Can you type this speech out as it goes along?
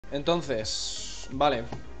Entonces, vale.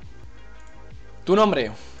 ¿Tu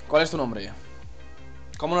nombre? ¿Cuál es tu nombre?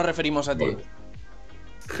 ¿Cómo nos referimos a ti? Vale.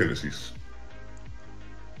 Génesis.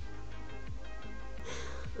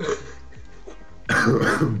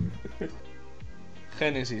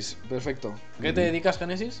 Génesis, perfecto. ¿Qué te dedicas,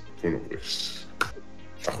 Génesis? Bueno, pues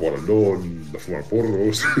a jugar al LOL, a fumar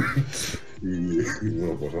porros y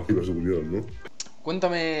bueno, pues a la ciberseguridad, ¿no?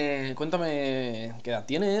 Cuéntame qué edad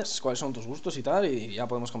tienes, cuáles son tus gustos y tal, y ya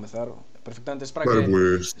podemos comenzar. Perfectamente, Vale,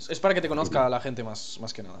 pues, es para que te conozca la gente más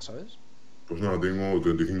que nada, ¿sabes? pues nada, tengo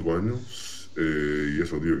 35 años y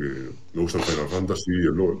eso, tío, que me gusta el Final Fantasy y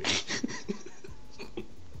el LOL.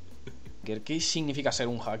 ¿Qué significa ser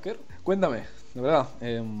un hacker? Cuéntame, de verdad.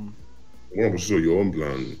 Bueno, pues eso, yo en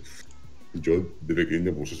plan, yo de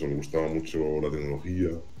pequeño, pues eso, me gustaba mucho la tecnología.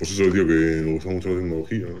 Pues eso, tío, que me gusta mucho la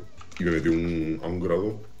tecnología y me metí a un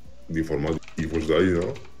grado de informática y pues de ahí,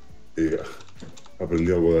 ¿no? Eh,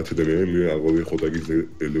 aprendí algo de HTML, algo de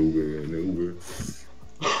JXLV,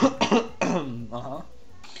 Ajá.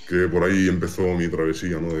 que por ahí empezó mi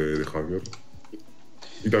travesía, ¿no? De hacker.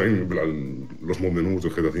 Y también, en plan, los momentos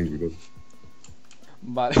del GTA V y tal.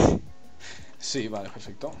 Vale. Sí, vale,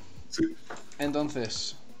 perfecto. Sí.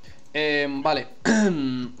 Entonces, vale.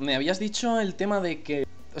 Me habías dicho el tema de que...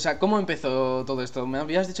 O sea, ¿cómo empezó todo esto? Me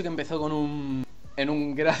habías dicho que empezó en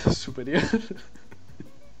un grado superior.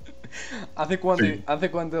 Sí.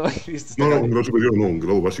 ¿Hace cuánto hiciste esta No, no, un carrera? grado superior, no, un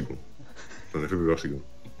grado básico. En FP básico.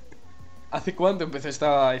 ¿Hace cuánto empezó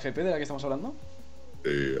esta FP de la que estamos hablando?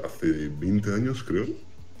 Hace 20 años, creo.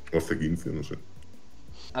 O hace 15, no sé.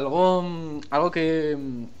 Algo que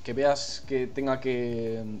veas que tenga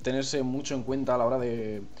que tenerse mucho en cuenta a la hora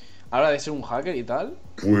de ser un hacker y tal.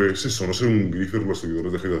 Pues eso, no ser un griffer los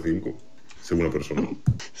seguidores de GTA V. Ser buena persona.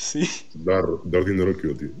 Sí. Dar dinero al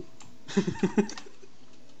tío, tío.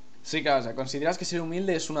 Sí, claro, o sea, consideras que ser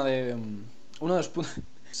humilde es uno de los puntos.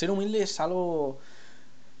 Ser humilde es algo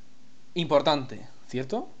importante,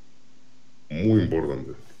 ¿cierto? Muy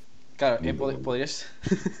importante. Claro, Muy importante. podrías.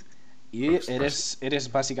 Y Así.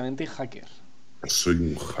 eres básicamente hacker. Soy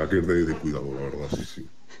un hacker de cuidado, la verdad, sí, sí.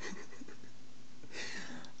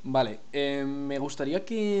 Vale, me gustaría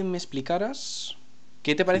que me explicaras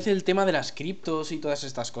qué te Sí. parece el tema de las criptos y todas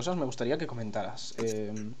estas cosas. Me gustaría que comentaras.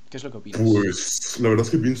 ¿Qué es lo que opinas? Pues la verdad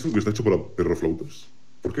es que pienso que está hecho para perroflautas.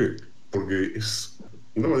 ¿Por qué? Porque es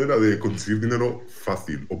una manera de conseguir dinero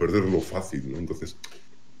fácil o perderlo fácil, ¿no? Entonces,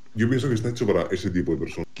 yo pienso que está hecho para ese tipo de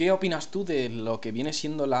personas. ¿Qué opinas tú de lo que viene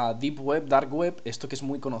siendo la Deep Web, Dark Web? Esto que es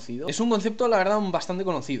muy conocido. Es un concepto, la verdad, bastante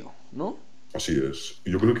conocido, ¿no? Así es.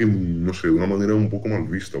 Y yo creo que, no sé, de una manera un poco mal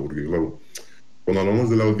vista, porque claro, cuando hablamos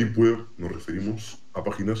de la Deep Web nos referimos a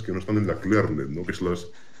páginas que no están en la Clearnet, ¿no? Que es las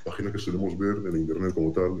páginas que solemos ver en Internet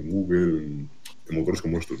como tal, en Google, en motores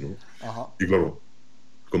como estos, ¿no? Ajá. Y claro,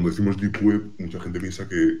 cuando decimos Deep Web, mucha gente piensa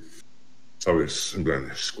que, ¿sabes? En plan,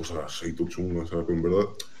 es cosas ahí todo chungas, ¿sabes? Pero en verdad,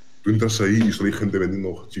 tú entras ahí y solo hay gente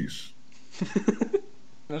vendiendo hachís.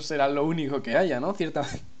 No será lo único que haya, ¿no? A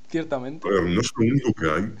Ciertamente. ver, no es lo único que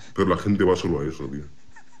hay, pero la gente va solo a eso, tío.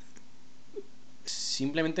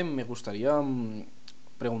 Simplemente me gustaría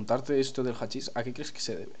preguntarte esto del hachís. ¿A qué crees que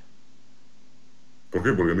se debe? ¿Por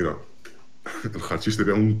qué? Porque mira, el hachís te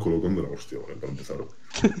pega un colocón de la hostia, ¿vale? Para empezar.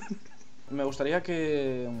 Me gustaría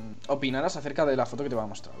que opinaras acerca de la foto que te voy a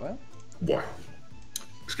mostrar, ¿vale? Buah,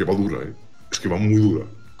 es que va dura, ¿eh? Es que va muy dura.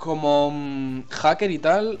 Como hacker y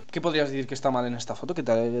tal, ¿qué podrías decir que está mal en esta foto? ¿Qué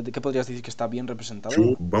podrías decir que está bien representado?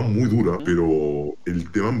 Va muy dura, ¿Mm? pero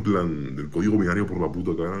el tema en plan del código binario por la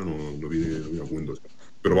puta cara no viene a cuento.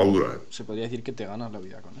 Pero va dura, ¿eh? Se podría decir que te ganas la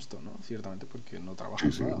vida con esto, ¿no? Ciertamente porque no Sí,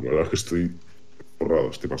 trabajas sí, nada. la verdad es que estoy forrado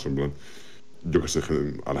este paso, en plan. Yo qué sé,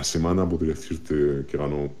 a la semana podría decirte que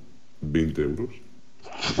gano 20 euros.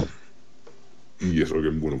 Y eso que,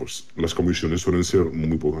 bueno, pues las comisiones suelen ser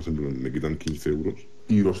muy pocas, en plan, me quitan 15 euros.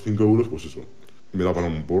 Y los 5 euros, pues eso, me da para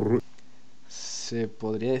un porro. Se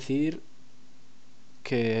podría decir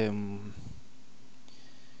que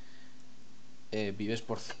vives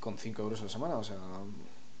con 5 euros a la semana, o sea,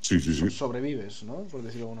 Sí, sí, sí. sobrevives, ¿no? Por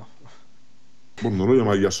decirlo alguna. Bueno, no lo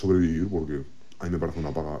llamaría sobrevivir porque a mí me parece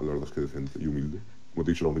una paga, la verdad es que decente y humilde. Como te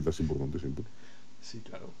he dicho, la humildad es importante siempre. Sí,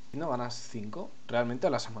 claro. ¿No ganas 5 realmente a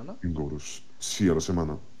la semana? 5 euros. Sí, a la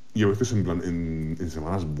semana. Y a veces, en plan, en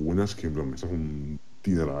semanas buenas, que en plan me saco un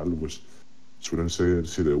dineral, pues suelen ser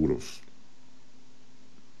 7 euros.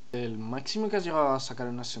 ¿El máximo que has llegado a sacar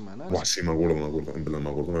en una semana? Buah, sí, me acuerdo, me acuerdo. En plan, me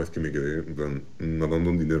acuerdo una vez que me quedé, en plan, nadando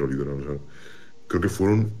en dinero, literal. O sea, creo que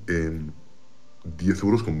fueron 10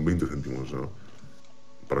 euros con 20 céntimos, o sea,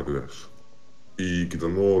 para que veas. Y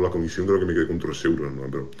quitando la comisión, creo que me quedé con 3 euros, ¿no?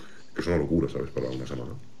 Pero que es una locura, ¿sabes? Para una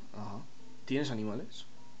semana. Ajá. ¿Tienes animales?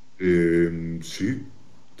 Sí,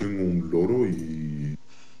 tengo un loro y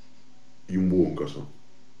un búho en casa.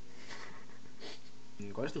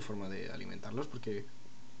 ¿Cuál es tu forma de alimentarlos? Porque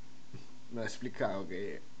me ha explicado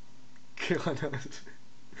que ganas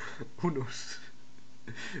unos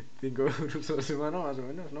 5 euros a la semana más o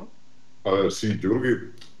menos, ¿no? A ver, sí, yo creo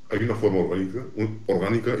que hay una forma orgánica,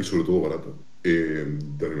 orgánica y sobre todo barata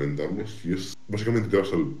de alimentarlos. Y es, básicamente te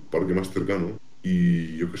vas al parque más cercano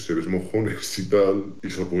y yo qué sé, ves mojones y tal, y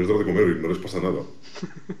se los puedes dar de comer y no les pasa nada.